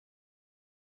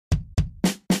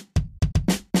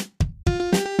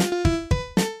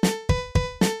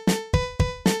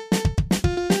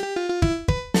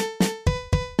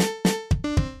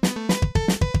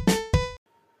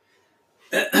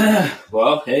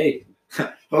Well, hey.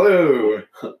 Hello.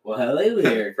 Well, hello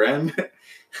there. Friend.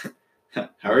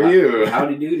 How are you?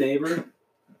 Howdy do, neighbor.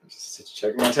 Just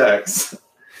checking my text.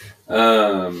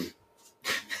 Hey,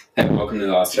 welcome to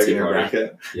the Austin Checking Tea your Party.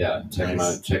 bracket. Yeah, checking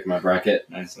Nice. my bracket.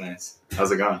 Nice.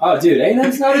 How's it going? Oh, dude,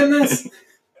 A&M's not in this?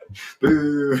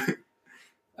 Boo.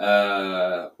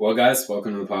 Well, guys,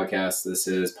 welcome to the podcast. This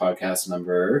is podcast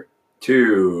number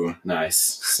 2.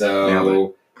 Nice. Nailed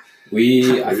So, we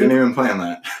didn't even plan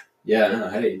that. Yeah, no,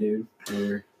 hey, dude,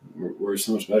 we're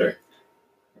so much better.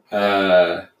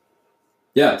 Yeah,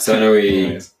 so I know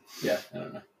Anyways. I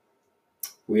don't know.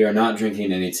 We are not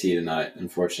drinking any tea tonight,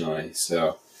 unfortunately.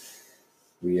 So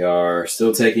we are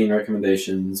still taking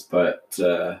recommendations, but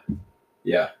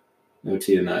yeah, no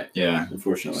tea tonight. Yeah.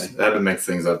 Unfortunately. Just had to mix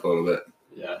things up a little bit.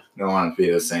 Yeah. Don't want it to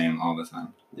be the same all the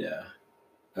time. Yeah.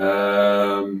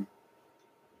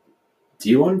 Do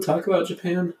you want to talk about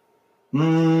Japan?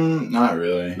 Not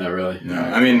really. Not really. No.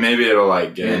 I mean, maybe it'll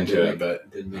get into it, but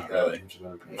didn't make not that really. much of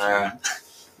an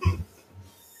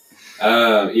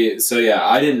impression. So yeah,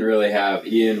 I didn't really have.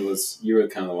 You were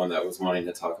kind of the one that was wanting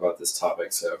to talk about this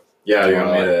topic, so Yeah, you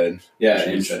want me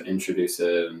to? introduce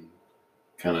it and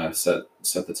kind of set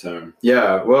the tone.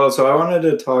 Yeah, well, so I wanted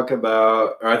to talk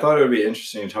about, or I thought it would be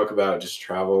interesting to talk about just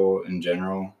travel in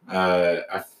general. I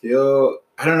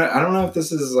don't know if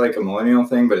this is like a millennial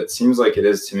thing, but it seems like it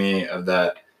is to me, of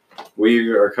that we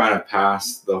are kind of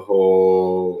past the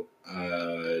whole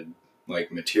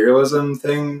materialism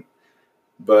thing,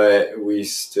 but we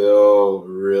still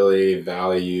really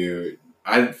value,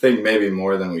 I think maybe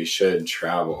more than we should,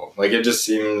 travel. Like, it just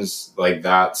seems like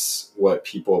that's what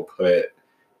people put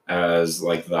as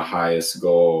like the highest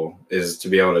goal, is to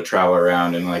be able to travel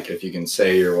around. And like, if you can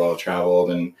say you're well traveled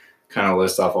and kind of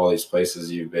list off all these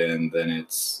places you've been, then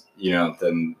it's,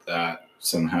 then that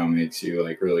somehow makes you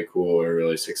like really cool or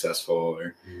really successful,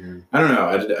 or I don't know.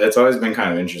 It's always been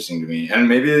kind of interesting to me. And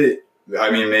maybe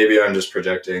I'm just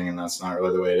projecting and that's not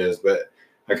really the way it is, but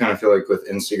I kind of feel like with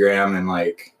Instagram and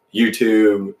like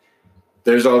YouTube,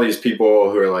 there's all these people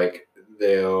who are like,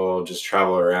 they'll just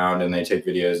travel around and they take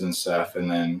videos and stuff, and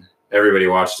then everybody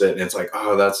watches it and it's like,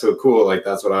 oh, that's so cool. Like,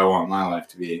 that's what I want my life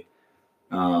to be.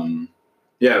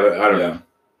 Yeah, but I don't know.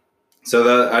 So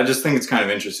that, I just think it's kind of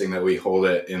interesting that we hold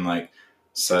it in like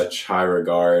such high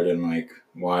regard, and like,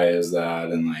 why is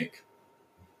that? And like,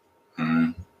 I don't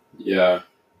know. Yeah.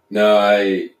 No,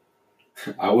 I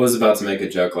was about to make a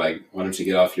joke like, why don't you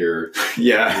get off your...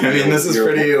 Yeah, I mean, this is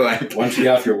pretty like... Why don't you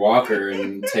get off your walker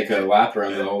and take a lap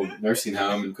around the old nursing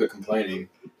home and quit complaining?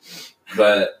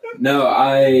 But no,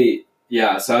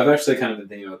 so I've actually kind of been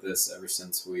thinking about this ever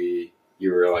since you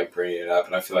were like bringing it up,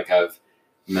 and I feel like I've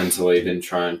mentally been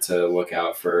trying to look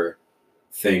out for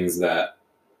things that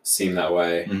seem that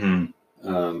way.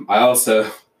 Mm-hmm. I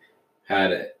also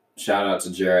had a shout out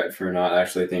to Jarrett for not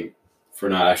actually thinking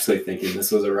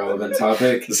this was a relevant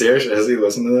topic. Seriously, has he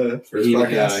listened to the first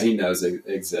podcast? Yeah, he knows it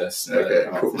exists. Okay,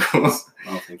 cool. I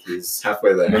don't think he's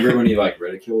halfway there. Remember when he like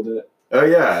ridiculed it? Oh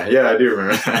yeah, I do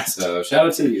remember that. So shout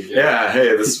out to you, Jarrett. Yeah,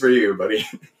 hey, this is for you, buddy.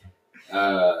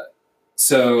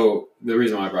 So the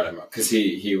reason why I brought him up, because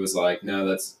he was like, no,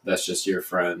 that's just your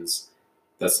friends.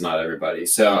 That's not everybody.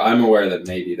 So I'm aware that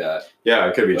maybe that. Yeah,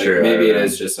 it could be true. Maybe it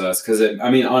is just us. Because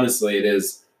honestly, it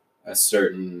is a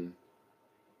certain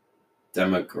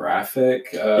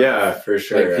demographic. Yeah, for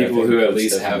sure. Like people who at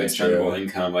least have expendable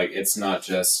income. Like, it's not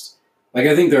just like,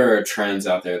 I think there are trends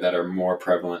out there that are more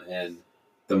prevalent in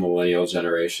the millennial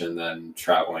generation than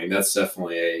traveling. That's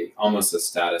definitely almost a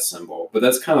status symbol, but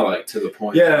that's kind of like to the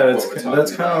point. Yeah,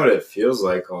 that's kind of what it feels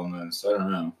like almost. I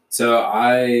don't know. So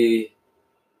I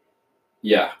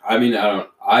agree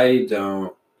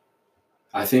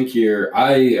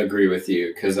with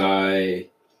you, because I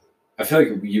feel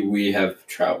like we have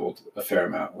traveled a fair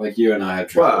amount. Like, you and I have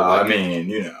traveled. Well, like, I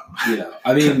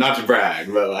mean, not to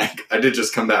brag, but like, I did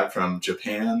just come back from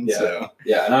Japan. Yeah. So.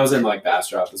 Yeah, and I was in like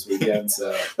Bastrop this weekend,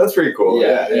 so that's pretty cool.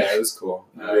 Yeah, it was cool.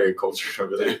 Very cultured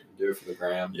over there. Do it for the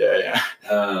gram. Yeah.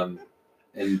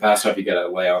 In Bastrop, you gotta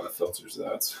lay on the filters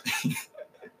though.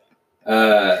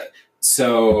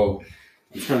 So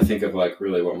I'm trying to think of like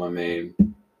really what my main.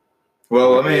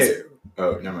 Well, let me.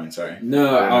 Oh, never mind. Sorry.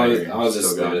 No, I was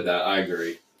just going to that. I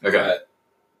agree. Okay. But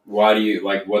why do you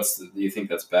like? Do you think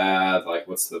that's bad? Like,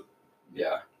 what's the?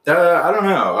 Yeah. I don't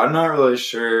know. I'm not really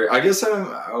sure. I guess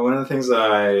one of the things that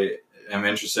I am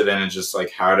interested in is just like,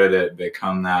 how did it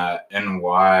become that, and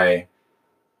why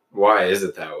is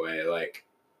it that way? Like,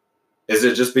 is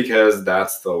it just because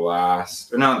that's the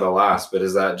last, or not the last, but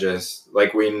is that just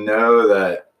like, we know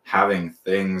that having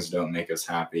things don't make us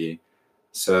happy,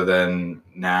 so then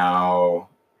now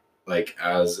like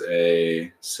as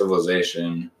a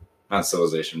civilization, not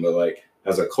civilization, but like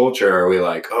as a culture, are we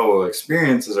like, oh, well,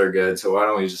 experiences are good, so why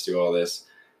don't we just do all this,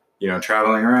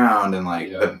 traveling around and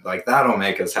like like that'll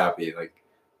make us happy. Like,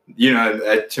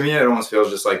 to me, it almost feels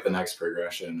just like the next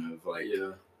progression of like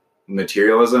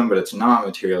materialism, but it's not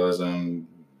materialism,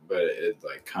 but it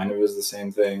like kind of is the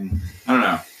same thing. I don't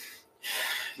know.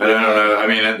 I don't know. I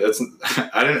mean,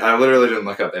 I literally didn't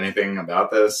look up anything about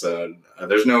this, so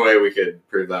there's no way we could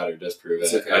prove that or disprove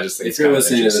it. Okay. I just think if you're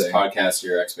listening to this podcast,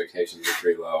 your expectations are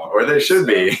pretty low. Or they should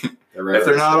be. If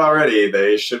they're not already,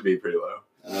 they should be pretty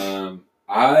low.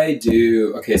 I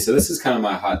do. Okay, so this is kind of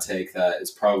my hot take that is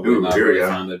probably not really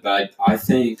founded, but I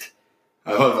think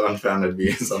I love unfounded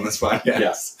views on this podcast.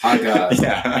 Yes, hot goss.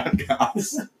 Yeah, hot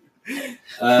goss.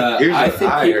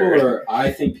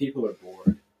 I think people are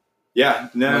bored. Yeah,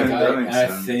 no, that makes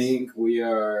sense. I think we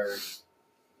are.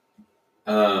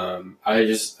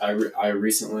 I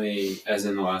recently, as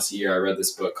in the last year, I read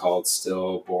this book called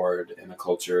 "Still Bored in a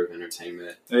Culture of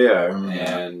Entertainment." Yeah, I remember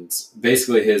and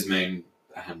basically his main.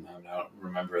 I don't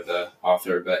remember the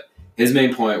author, but his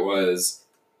main point was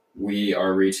we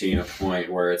are reaching a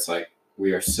point where it's like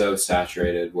we are so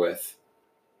saturated with.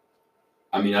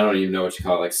 I mean, I don't even know what you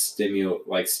call it,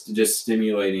 just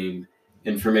stimulating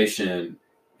information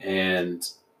and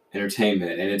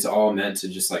entertainment, and it's all meant to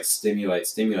just like stimulate.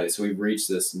 So we've reached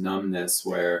this numbness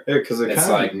where it's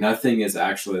like nothing is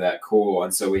actually that cool,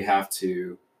 and so we have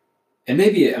to. And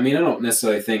maybe I don't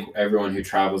necessarily think everyone who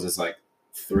travels is like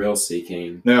thrill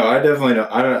seeking. No, I definitely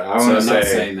don't. I want to say not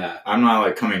saying that I'm not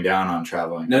like coming down on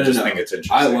traveling. No, I just think it's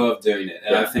interesting. I love doing it,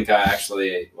 and I think I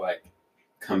actually like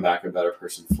come back a better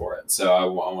person for it. So I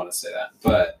want to say that,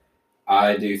 but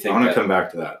I do think I want to come back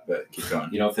to that, but keep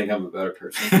going. You don't think I'm a better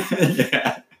person?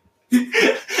 Yeah.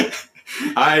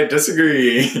 I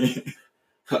disagree.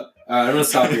 I'm going to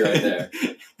stop you right there.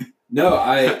 No,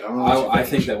 I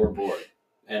think that we're bored.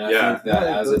 And I think that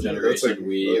as a generation,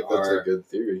 that's a good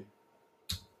theory.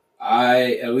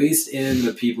 At least in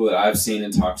the people that I've seen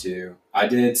and talked to, I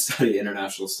did study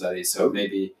international studies, so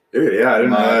maybe Dude, yeah, I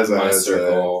didn't realize my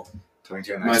circle,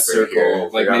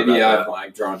 like maybe I've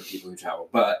like drawn to people who travel.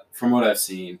 But from what I've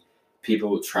seen,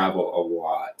 people travel a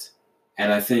lot.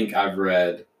 And I think I've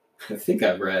read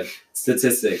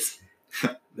statistics.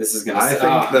 This is going to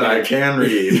I can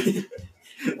read.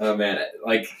 Oh man,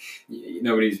 like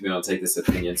nobody's been able to take this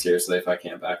opinion seriously if I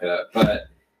can't back it up. But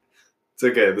it's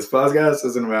okay. This podcast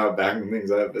isn't about backing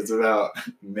things up. It's about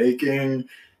making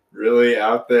really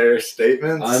out there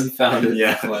statements,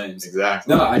 unfounded claims.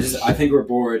 Exactly. No, I think we're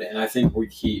bored, and I think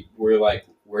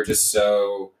we're just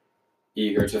so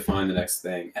eager to find the next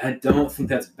thing, and I don't think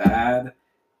that's bad.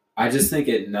 I just think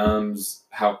it numbs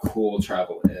how cool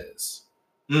travel is.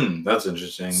 That's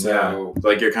interesting. So, yeah,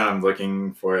 like you're kind of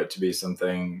looking for it to be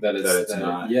something that it's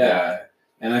not. Yeah,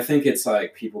 and I think it's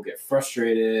like people get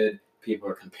frustrated. People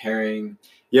are comparing.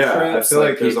 Yeah, trips. I feel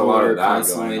like there's a lot of that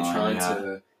constantly going on. Trying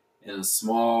to, in a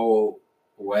small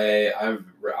way, I've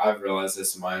realized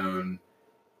this in my own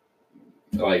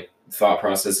like thought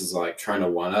process is like trying to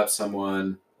one up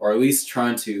someone, or at least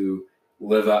trying to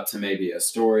live up to maybe a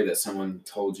story that someone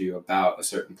told you about a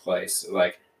certain place.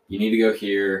 Like you need to go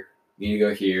here.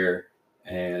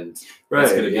 And it's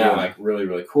going to be like really,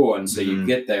 really cool. And so you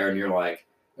get there and you're like,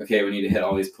 okay, we need to hit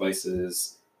all these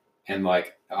places. And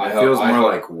like, it feels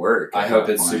more like work. I hope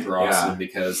it's super awesome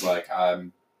because like,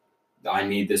 I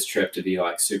need this trip to be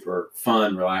like super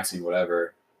fun, relaxing,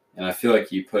 whatever. And I feel like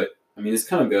this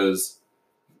kind of goes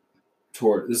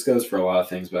for a lot of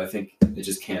things, but I think it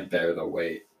just can't bear the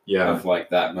weight of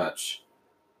like that much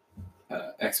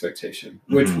expectation,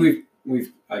 which we've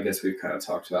kind of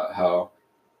talked about how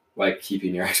like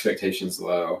keeping your expectations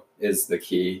low is the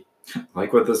key.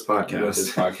 Like with this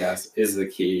podcast. Is the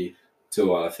key to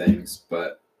a lot of things,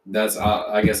 but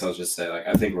I guess I'll just say like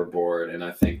I think we're bored, and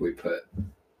I think we're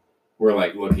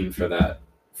like looking for that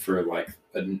for like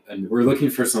we're looking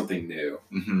for something new,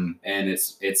 and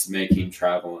it's making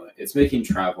travel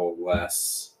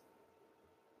less.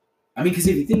 I mean, because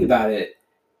if you think about it,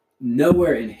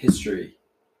 nowhere in history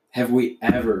have we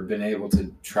ever been able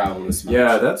to travel this much?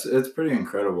 Yeah, it's pretty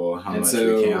incredible how much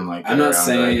we can like. I'm not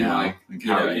saying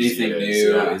anything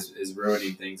new is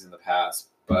ruining things in the past,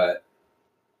 but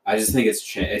I just think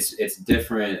it's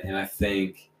different, and I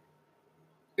think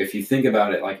if you think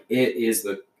about it, like it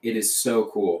is so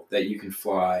cool that you can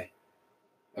fly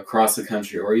across the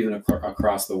country or even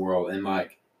across the world, and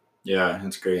like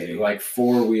it's crazy. Like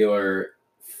four-wheel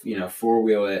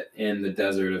it in the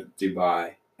desert of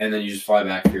Dubai. And then you just fly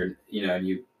back here, and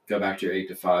you go back to your 8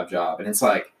 to 5 job. And it's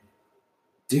like,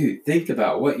 dude, think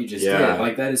about what you just did.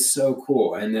 Like, that is so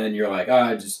cool. And then you're like,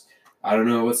 I I don't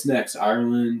know what's next.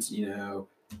 Ireland,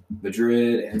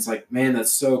 Madrid, and it's like, man,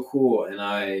 that's so cool. And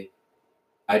I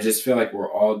just feel like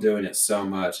we're all doing it so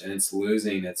much, and it's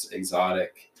losing its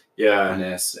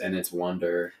exoticness and its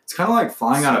wonder. It's kind of like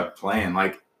flying on a plane.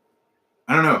 Like,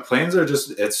 I don't know, planes are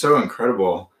just, it's so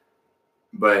incredible,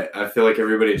 but I feel like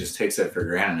everybody just takes it for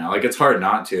granted now. Like, it's hard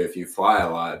not to if you fly a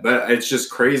lot, but it's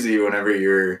just crazy whenever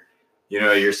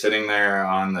you're sitting there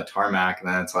on the tarmac and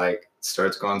then it's like, it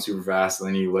starts going super fast and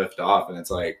then you lift off and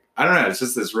it's like, I don't know, it's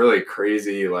just this really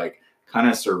crazy, like, kind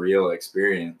of surreal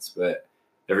experience, but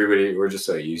we're just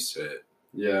so used to it.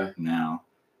 Yeah. Now.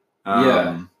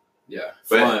 Yeah.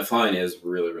 Flying is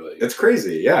really, really. It's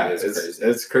crazy. Yeah. Crazy.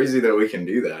 It's crazy that we can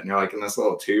do that. And you're like in this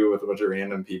little tube with a bunch of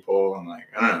random people. And like,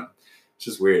 I don't know. It's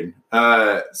just weird.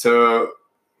 So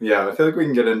yeah, I feel like we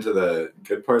can get into the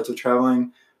good parts of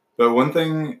traveling. But one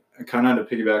thing, kind of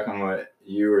to piggyback on what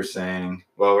you were saying,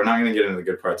 well, we're not going to get into the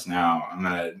good parts now. I'm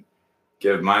going to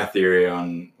give my theory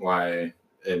on why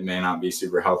it may not be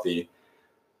super healthy.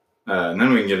 And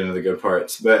then we can get into the good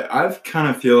parts. But I kind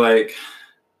of feel like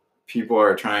people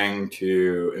are trying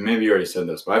to, and maybe you already said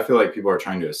this, but I feel like people are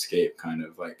trying to escape, kind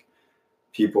of like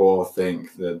people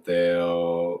think that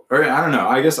or I don't know,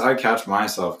 I guess I catch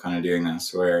myself kind of doing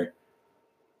this where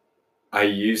I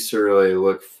used to really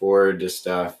look forward to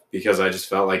stuff because I just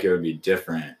felt like it would be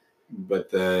different. But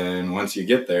then once you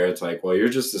get there, it's like, well, you're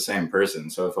just the same person.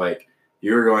 So if like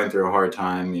you were going through a hard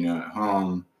time, at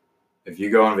home, if you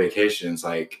go on vacation, it's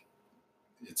like,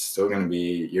 it's still going to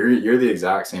be, you're the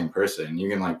exact same person. You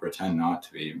can like pretend not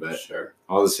to be, but sure,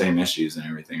 all the same issues and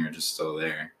everything are just still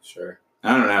there. Sure.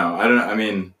 I don't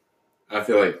know. I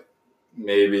feel like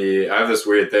maybe I have this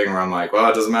weird thing where I'm like, well,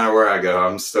 it doesn't matter where I go.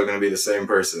 I'm still going to be the same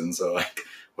person. So like,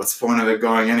 what's the point of it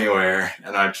going anywhere?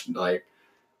 And I like,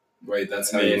 wait,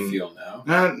 that's how you feel now?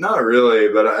 Not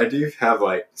really, but I do have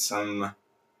like some,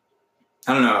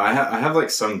 I don't know. I have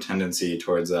like some tendency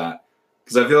towards that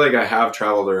because I feel like I have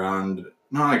traveled around,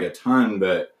 not like a ton,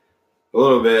 but a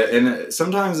little bit. And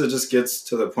sometimes it just gets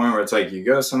to the point where it's like you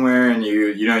go somewhere and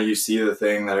you see the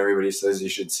thing that everybody says you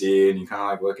should see and you kind of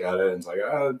like look at it and it's like,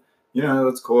 oh,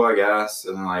 that's cool, I guess.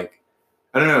 And like,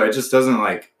 I don't know, it just doesn't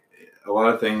like, a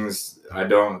lot of things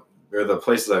or the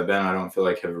places I've been, I don't feel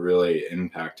like have really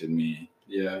impacted me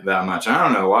that much. I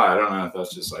don't know why. I don't know if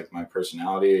that's just like my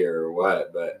personality or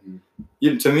what, but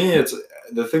to me, it's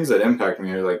the things that impact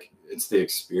me are like, it's the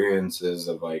experiences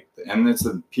of like, and it's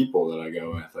the people that I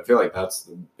go with. I feel like that's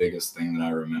the biggest thing that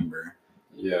I remember.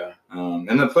 Yeah.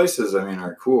 And the places,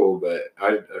 are cool, but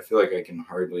I feel like I can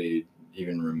hardly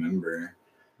even remember.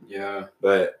 Yeah.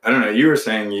 But I don't know, you were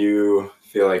saying you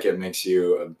feel like it makes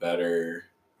you a better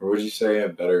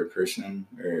person?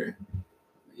 Or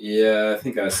yeah, I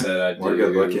think I said I do. More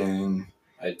good looking.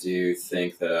 I do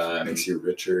think that makes you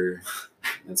richer.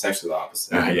 It's actually the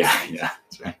opposite. Yeah,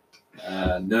 that's right.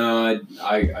 No,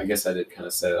 I guess I did kind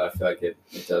of say that. I feel like it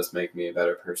does make me a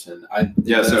better person.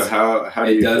 So how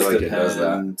do you feel like it does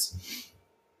that?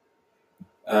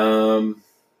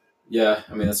 Yeah,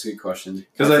 that's a good question.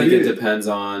 Because I think it depends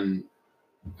on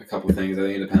a couple things. I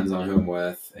think it depends on who I'm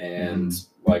with and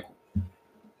like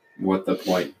what the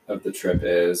point of the trip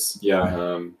is.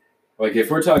 Yeah. Like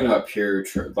if we're talking about pure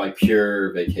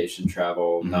vacation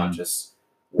travel, not just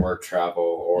work travel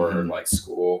or like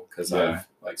school, because I've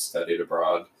like studied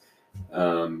abroad.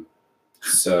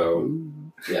 So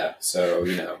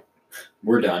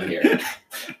we're done here.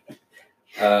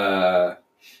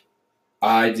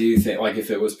 I do think like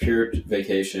if it was pure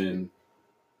vacation,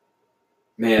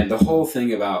 man, the whole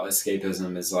thing about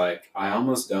escapism is like, I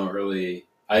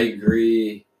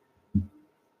agree.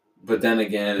 But then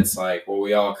again, it's like, well,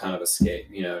 we all kind of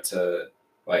escape, to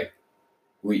like,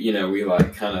 we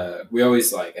like kind of, we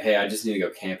always like, hey, I just need to go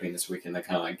camping this weekend to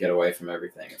kind of like get away from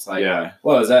everything. It's like,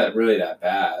 well, is that really that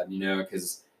bad?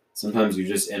 Because sometimes you're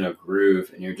just in a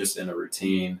groove and you're just in a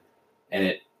routine and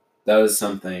it does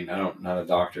something. Not a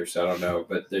doctor, so I don't know,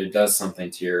 but it does something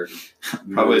to your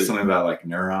probably mood. Something about like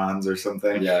neurons or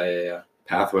something. Yeah.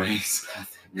 Pathways.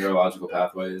 Neurological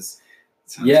pathways.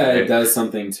 Sounds right. It does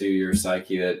something to your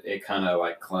psyche that it kind of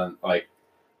like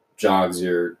jogs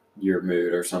your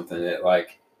mood or something. It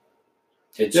like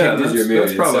it changes your mood.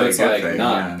 That's probably so it's like thing,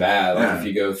 not bad. Like if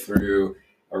you go through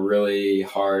a really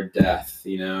hard death,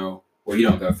 well, you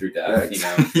don't go through death,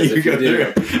 Because if you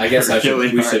do, I guess we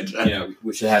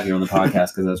should have you on the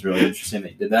podcast because that's really interesting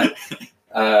that you did that.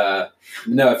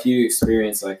 No, if you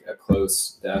experience like a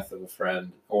close death of a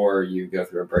friend, or you go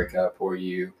through a breakup, or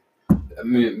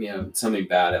something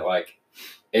bad, I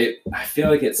feel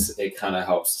like it kind of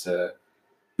helps to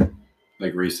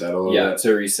like reset a little bit.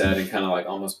 To reset and kind of like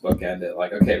almost bookend it.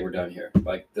 Like, okay, we're done here.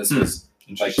 Like this was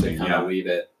like to kind of Yeah. leave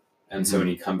it. And so when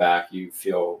you come back, you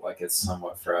feel like it's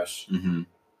somewhat fresh. Mm-hmm.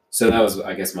 So that was,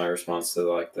 I guess, my response to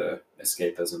like the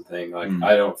escapism thing. Like, Mhm.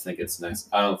 I don't think it's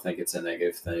a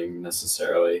negative thing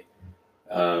necessarily.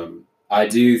 I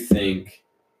do think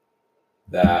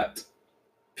that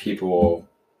people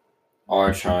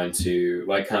are trying to,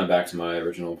 like, kind of back to my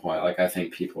original point. Like, I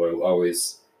think people are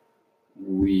always,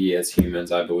 we as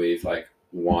humans, I believe, like,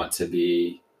 want to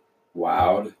be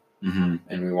wowed, Mm-hmm.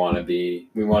 and we want to be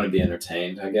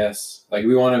entertained. I guess, like,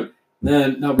 we want to.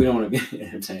 No, we don't want to be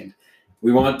entertained.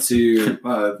 We want to.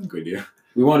 Well, I think we do.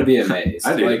 We want to be amazed.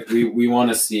 I do. Like, we want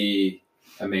to see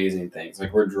amazing things.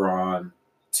 Like, we're drawn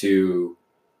to,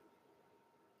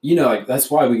 like, that's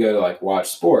why we go to, like,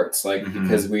 watch sports. Like, Mhm.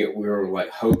 because we were, like,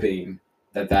 hoping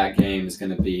that game is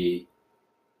going to be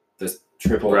the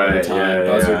triple overtime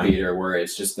buzzer beater where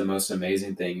it's just the most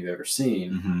amazing thing you've ever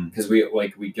seen. Because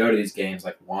we go to these games,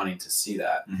 like, wanting to see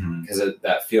that. Because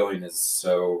that feeling is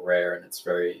so rare and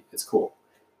it's cool.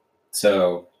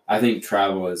 So I think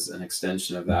travel is an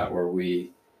extension of that, where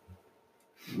we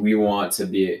want to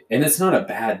be, and it's not a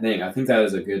bad thing. I think that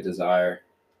is a good desire,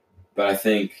 but I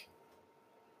think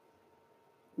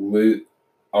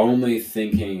only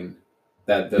thinking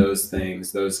that those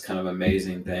things, those kind of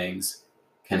amazing things,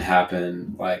 can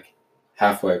happen like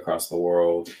halfway across the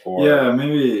world, or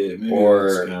maybe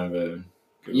or that's kind of a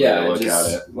good way to look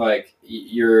at it. Like,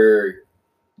 you're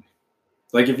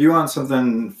like, if you want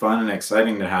something fun and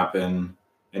exciting to happen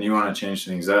and you want to change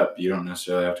things up, you don't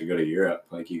necessarily have to go to Europe.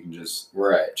 Like, you can just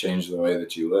change the way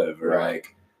that you live, or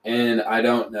like. And I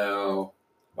don't know,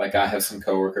 like, I have some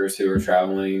coworkers who are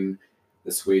traveling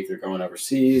this week. They're going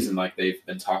overseas, and like, they've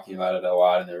been talking about it a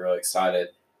lot, and they're really excited.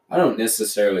 I don't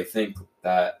necessarily think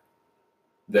that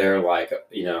they're like,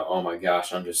 oh my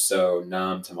gosh, I'm just so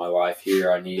numb to my life here.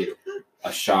 I need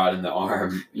a shot in the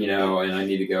arm, and I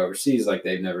need to go overseas. Like,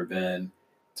 they've never been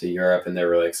to Europe, and they're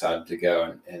really excited to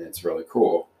go, and it's really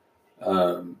cool.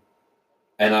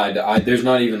 And I there's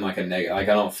not even like a negative. Like,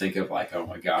 I don't think of like, oh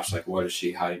my gosh, like, what is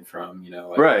she hiding from?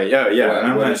 Like, right? Yeah.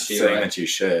 I'm what not is she saying like? That you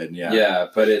should. Yeah. Yeah,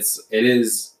 but it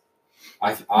is.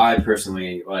 I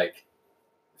personally like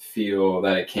feel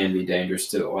that it can be dangerous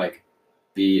to like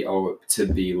be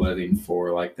living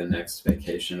for like the next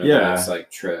vacation or the next like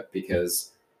trip,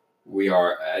 because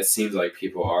it seems like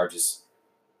people are just.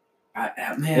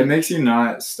 Man, it makes you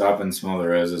not stop and smell the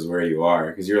roses where you are,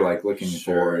 because you're like looking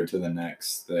forward to the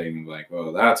next thing. Like,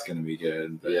 oh, that's gonna be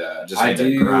good. But yeah, just need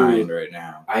to grind right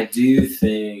now. I do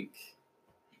think,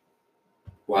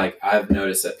 like, I've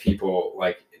noticed that people,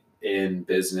 like, in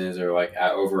business or like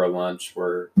over a lunch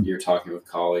where you're talking with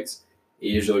colleagues, it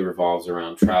usually revolves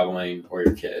around traveling or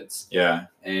your kids. Yeah,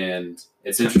 and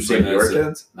it's interesting. Your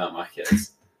kids? Not my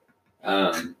kids.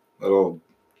 Little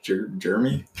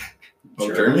Jeremy.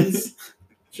 Jeremy?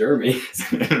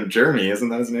 Jeremy, isn't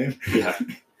that his name? Yeah.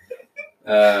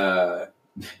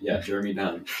 Yeah, Jeremy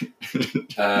Dunn.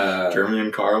 Jeremy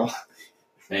and Carl.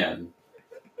 Man,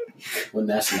 what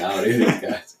nationality are these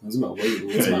guys? What's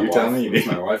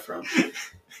my wife from?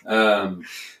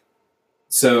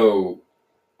 So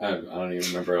I don't even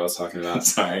remember what I was talking about.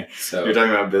 Sorry. So you're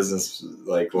talking about business,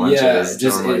 like lunches. Yeah,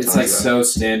 it's like so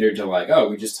standard to like, oh,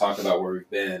 we just talk about where we've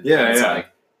been. Yeah, it's like,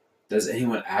 does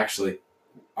anyone actually?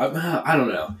 I don't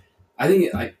know. I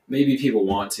think like maybe people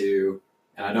want to,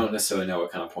 and I don't necessarily know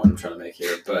what kind of point I'm trying to make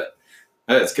here, but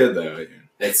it's good though.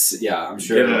 I'm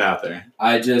sure getting it out there.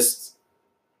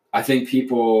 I think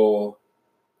people,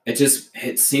 it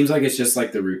seems like it's just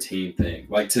like the routine thing.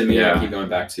 Like, to me, I keep going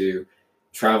back to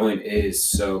traveling is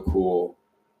so cool,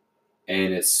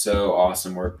 and it's so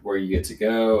awesome where you get to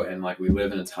go, and like, we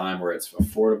live in a time where it's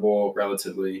affordable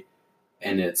relatively,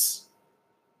 and it's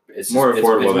more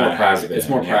affordable than it has been. It's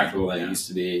more practical than it used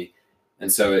to be,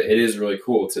 and so it is really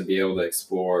cool to be able to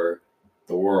explore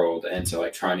the world and to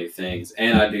like try new things.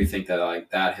 And I do think that like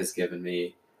that has given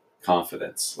me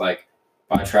confidence. Like,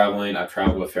 by traveling, I've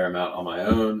traveled a fair amount on my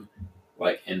own,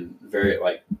 like in very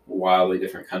like wildly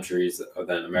different countries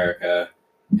than America,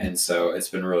 and so it's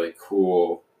been really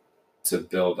cool to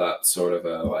build up sort of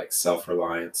a like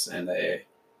self-reliance and a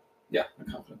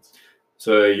confidence.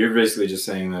 So you're basically just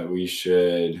saying that we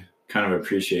should kind of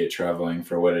appreciate traveling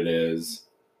for what it is,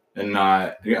 and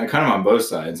not kind of on both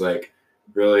sides, like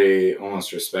really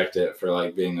almost respect it for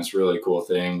like being this really cool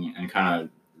thing, and kind of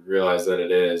realize that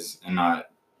it is, and not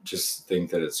just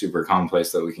think that it's super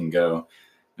commonplace that we can go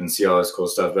and see all this cool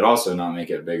stuff, but also not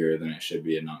make it bigger than it should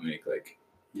be, and not make like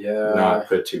not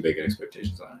put too big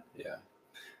expectations on it.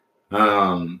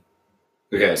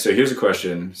 Okay, so here's a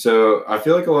question. So I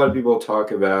feel like a lot of people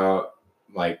talk about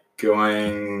like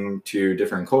going to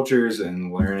different cultures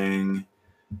and learning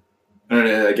I don't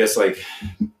know, I guess like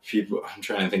people, I'm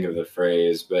trying to think of the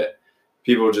phrase, but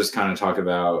people just kind of talk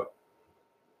about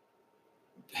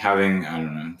having, I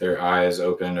don't know, their eyes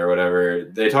opened or whatever.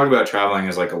 They talk about traveling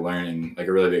as like a learning, like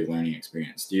a really big learning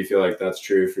experience. Do you feel like that's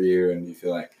true for you? And do you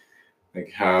feel like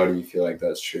how do you feel like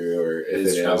that's true, or if it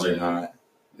is or not?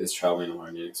 Is traveling a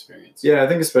learning experience? Yeah, I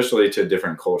think especially to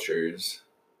different cultures.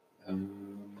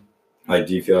 Like,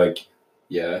 do you feel like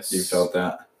yes, you felt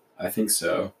that? I think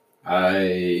so.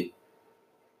 I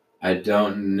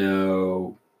don't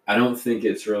know. I don't think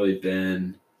it's really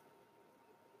been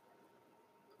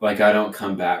like I don't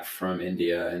come back from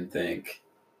India and think,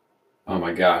 oh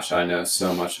my gosh, I know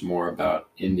so much more about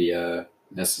India.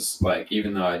 This is like,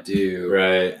 even though I do,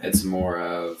 right? It's more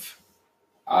of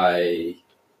I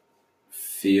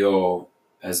feel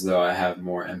as though I have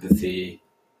more empathy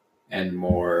and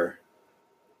more.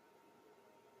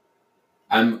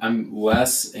 I'm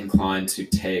less inclined to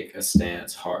take a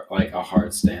stance, like a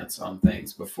hard stance on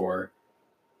things before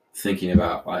thinking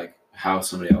about like how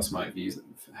somebody else might view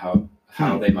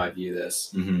how they might view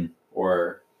this,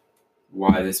 or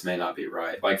why this may not be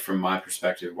right. Like from my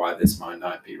perspective, why this might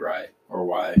not be right, or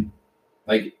why,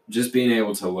 like just being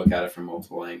able to look at it from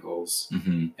multiple angles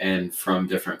and from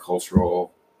different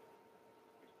cultural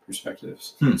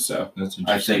perspectives. So that's interesting.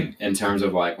 I think in terms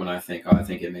of like when I think, oh, I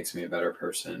think it makes me a better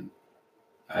person.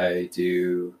 I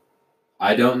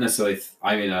don't necessarily.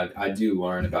 I do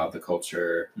learn about the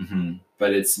culture,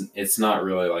 but it's not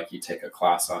really like you take a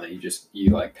class on it. You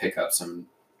like pick up some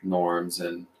norms,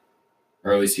 and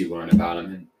or at least you learn about them.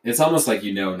 And it's almost like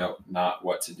not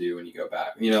what to do when you go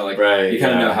back. Like right, you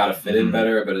kind of know how to fit in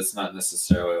better, but it's not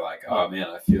necessarily like, oh man,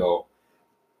 I feel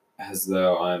as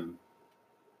though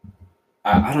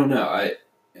I don't know.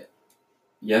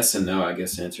 Yes and no, I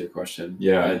guess, to answer your question.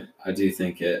 Yeah, I do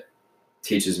think it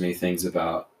teaches me things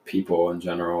about people in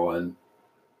general and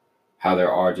how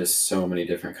there are just so many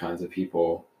different kinds of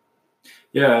people.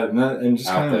 Yeah, and just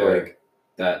out kind of there like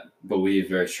that believe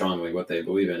very strongly what they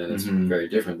believe in, and it's very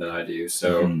different than I do.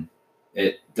 So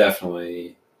it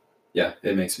definitely,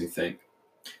 it makes me think.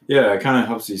 Yeah, it kind of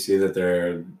helps you see that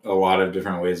there are a lot of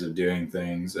different ways of doing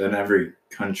things, and every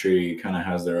country kind of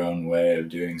has their own way of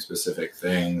doing specific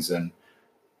things, and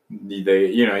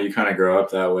you kind of grow up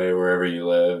that way wherever you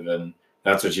live, and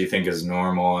that's what you think is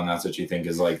normal, and that's what you think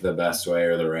is like the best way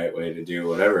or the right way to do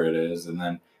whatever it is, and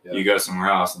then you go somewhere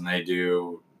else and they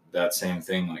do that same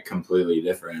thing like completely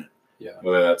different. Yeah.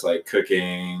 Whether that's like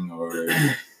cooking or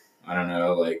I don't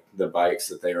know, like the bikes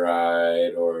that they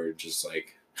ride, or just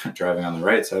like driving on the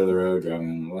right side of the road, driving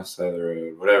on the left side of the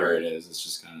road, whatever it is. It's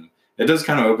just it does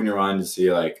kind of open your mind to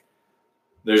see like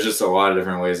there's just a lot of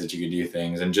different ways that you could do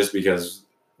things, and just because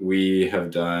we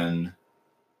have done,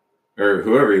 or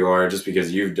whoever you are, just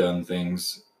because you've done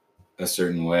things a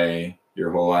certain way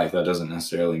your whole life, that doesn't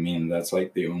necessarily mean that's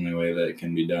like the only way that it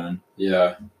can be done.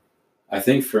 Yeah. I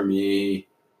think for me,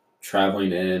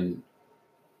 traveling in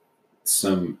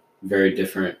some very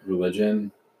different religious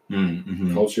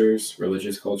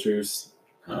cultures,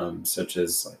 such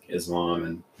as like Islam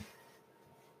and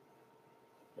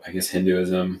I guess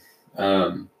Hinduism,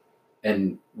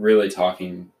 and really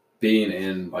being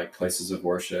in like places of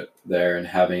worship there and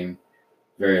having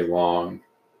very long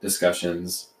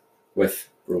discussions with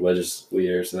religious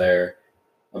leaders there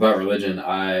about religion.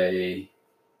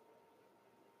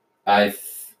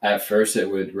 At first it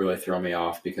would really throw me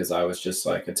off because I was just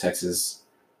like a Texas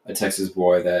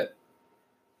boy that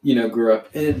grew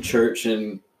up in church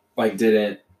and like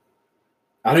I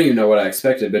don't even know what I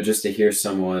expected, but just to hear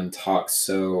someone talk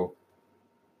so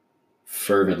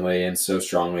fervently and so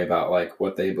strongly about like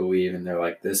what they believe, and they're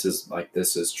like, this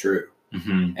is true.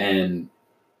 And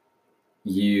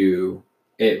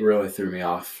it really threw me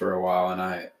off for a while,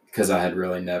 and because I had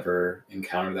really never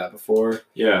encountered that before.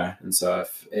 Yeah. And so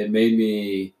it made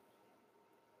me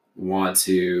want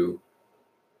to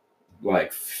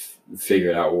like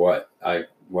figure out what I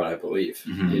believe,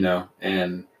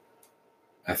 and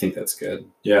I think that's good.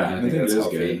 Yeah, and I think that's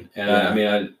healthy. Good.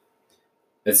 And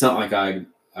it's not like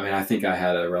I think I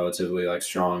had a relatively like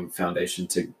strong foundation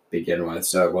to begin with,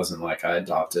 so it wasn't like I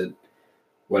adopted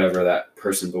whatever that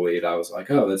person believed. I was like,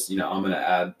 oh, that's, I'm going to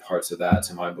add parts of that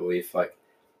to my belief. Like,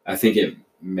 I think it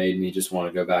made me just want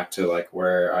to go back to like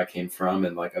where I came from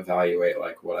and like evaluate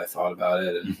like what I thought about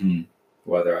it and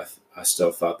whether I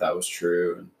still thought that was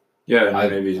true. And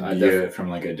maybe view it from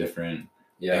like a different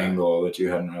angle that you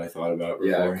hadn't really thought about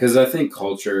before. Yeah, because I think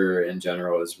culture in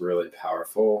general is really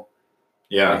powerful.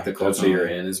 Yeah, like the culture you're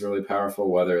in is really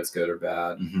powerful, whether it's good or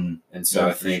bad. And so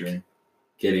I think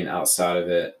getting outside of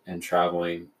it and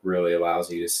traveling really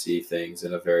allows you to see things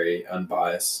in a very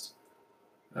unbiased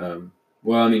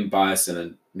well, I mean, bias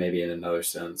maybe in another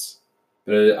sense,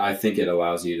 but I think it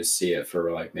allows you to see it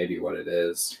for like maybe what it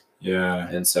is. Yeah.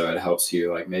 And so it helps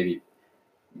you like maybe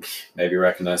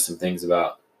recognize some things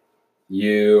about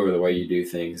you or the way you do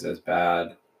things as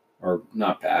bad, or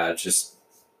not bad, just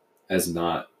as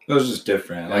not. It was just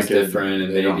different. As different,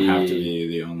 and they maybe don't have to be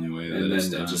the only way that and it's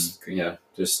then done. it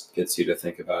just gets you to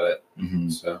think about it. Mm-hmm.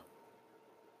 So,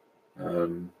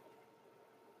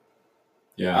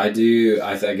 yeah, I do.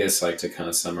 I guess like to kind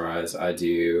of summarize, I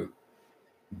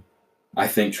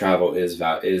think travel is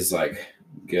like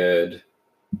good.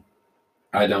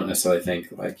 I don't necessarily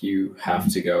think like you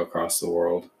have to go across the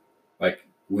world. Like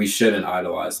we shouldn't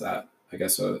idolize that. I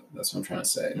guess that's what I'm trying to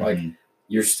say. Mm-hmm. Like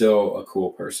you're still a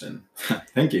cool person.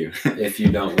 Thank you. If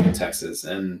you don't live in Texas,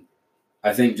 and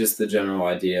I think just the general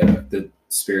idea, the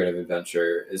spirit of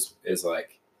adventure is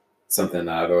like something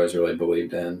that I've always really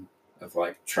believed in. Of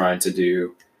like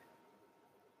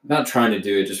not trying to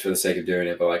do it just for the sake of doing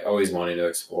it, but like always wanting to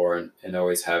explore and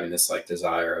always having this like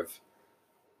desire of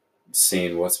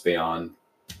seeing what's beyond,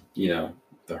 the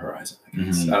horizon. I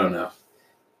guess. Mm-hmm. I don't know.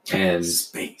 And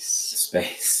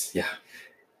space, yeah.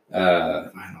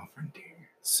 Final frontier.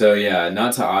 So yeah,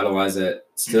 not to idolize it.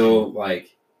 Still,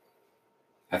 like,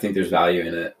 I think there's value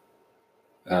in it,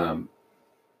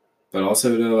 but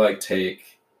also to like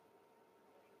take,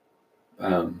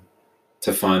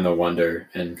 to find the wonder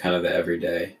in kind of the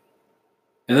everyday,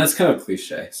 and that's kind of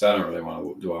cliche. So I don't really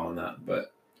want to dwell on that,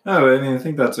 but I mean, I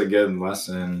think that's a good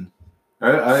lesson.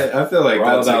 I feel like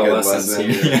that's a good lesson.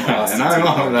 Yeah, and I'm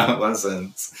all about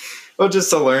lessons. Well, just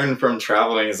to learn from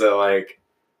traveling is that, like,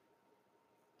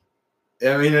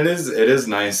 I mean, it is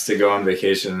nice to go on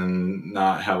vacation and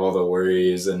not have all the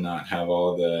worries and not have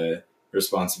all the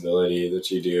responsibility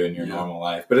that you do in your normal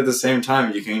life. But at the same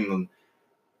time,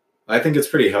 I think it's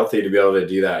pretty healthy to be able to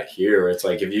do that here. Where it's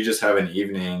like if you just have an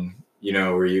evening,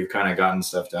 where you've kind of gotten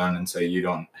stuff done, and so you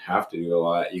don't have to do a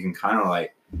lot. You can kind of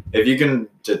like, if you can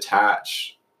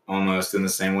detach almost in the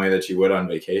same way that you would on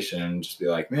vacation, and just be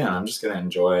like, man, I'm just gonna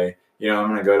enjoy. I'm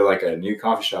gonna go to like a new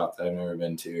coffee shop that I've never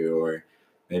been to, or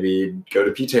maybe go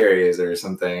to P-Terry's or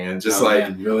something, and just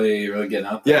really, really getting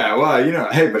out there. Yeah,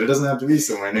 well, hey, but it doesn't have to be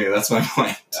somewhere new. That's my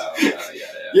point. Yeah.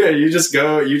 Yeah, you just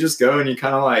go, and you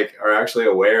kind of like are actually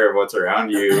aware of what's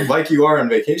around you, like you are on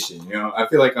vacation. I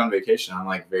feel like on vacation, I'm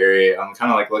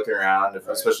kind of like looking around,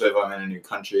 especially if I'm in a new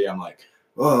country. I'm like,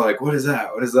 oh, like what is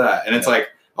that? What is that? And it's like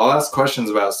I'll ask questions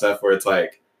about stuff where it's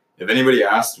like, if anybody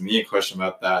asked me a question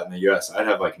about that in the U.S., I'd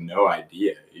have like no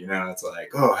idea. It's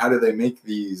like, oh, how do they make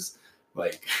these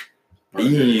like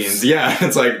beans? Yeah,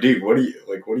 it's like, dude, what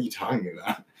are you talking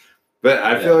about? But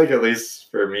I feel like at least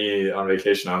for me on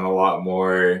vacation, I'm a lot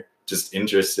more just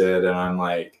interested, and I'm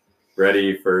like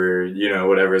ready for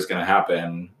whatever's gonna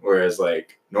happen. Whereas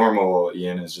like normal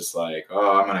Ian is just like,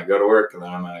 oh, I'm gonna go to work, and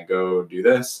then I'm gonna go do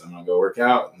this, I'm gonna go work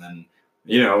out, and then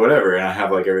whatever, and I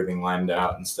have like everything lined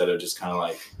out instead of just kind of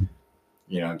like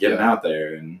getting out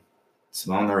there and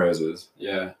smelling the roses.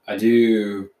 Yeah, I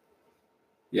do.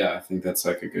 Yeah, I think that's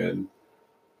like a good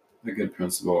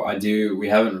principle. We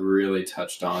haven't really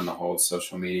touched on the whole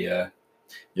social media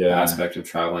aspect of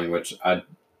traveling, which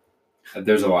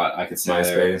there's a lot I could say.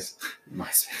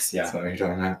 MySpace, yeah. That's what you're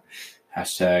talking about.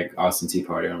 #Austin Tea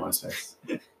Party on MySpace.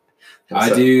 I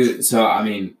do. So I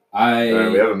mean,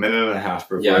 we have a minute and a half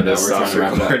before this stops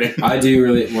recording. I do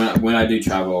really when I do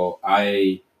travel,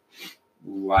 I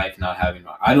like not having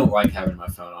I don't like having my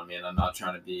phone on me, and I'm not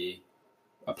trying to be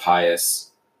a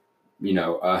pious,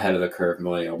 ahead of the curve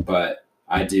millennial, but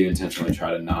I do intentionally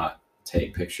try to not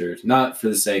take pictures, not for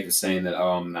the sake of saying that,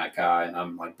 oh, I'm that guy and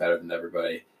I'm like better than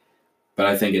everybody. But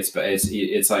I think it's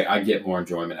like I get more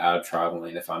enjoyment out of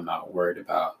traveling if I'm not worried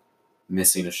about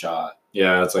missing a shot.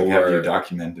 Yeah, it's like have you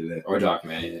documented it. Or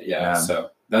documenting it, yeah.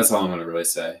 So that's all I'm going to really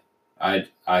say.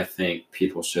 I think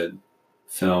people should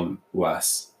film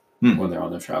less when they're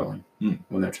on their traveling.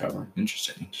 When they're traveling.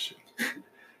 Interesting.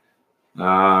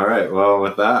 All right. Well,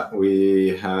 with that,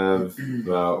 we have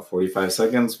about 45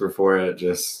 seconds before it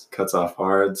just cuts off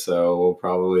hard. So we'll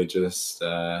probably just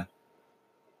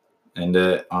end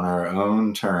it on our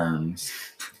own terms.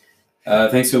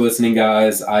 Thanks for listening,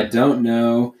 guys. I don't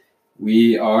know.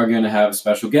 We are going to have a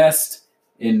special guest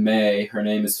in May. Her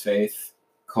name is Faith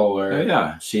Kohler. Oh,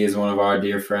 yeah. She is one of our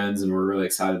dear friends, and we're really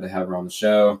excited to have her on the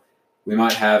show. We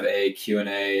might have a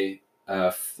Q&A,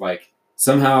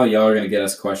 somehow y'all are going to get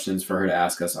us questions for her to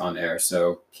ask us on air.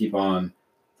 So keep on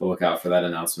the lookout for that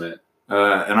announcement.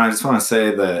 And I just want to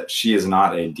say that she is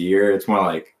not a deer. It's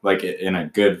more like in a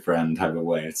good friend type of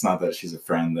way. It's not that she's a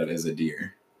friend that is a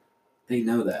deer. They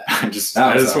know that. I just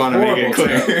want to make it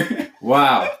clear.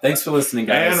 Wow. Thanks for listening,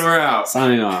 guys. And we're out.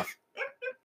 Signing off.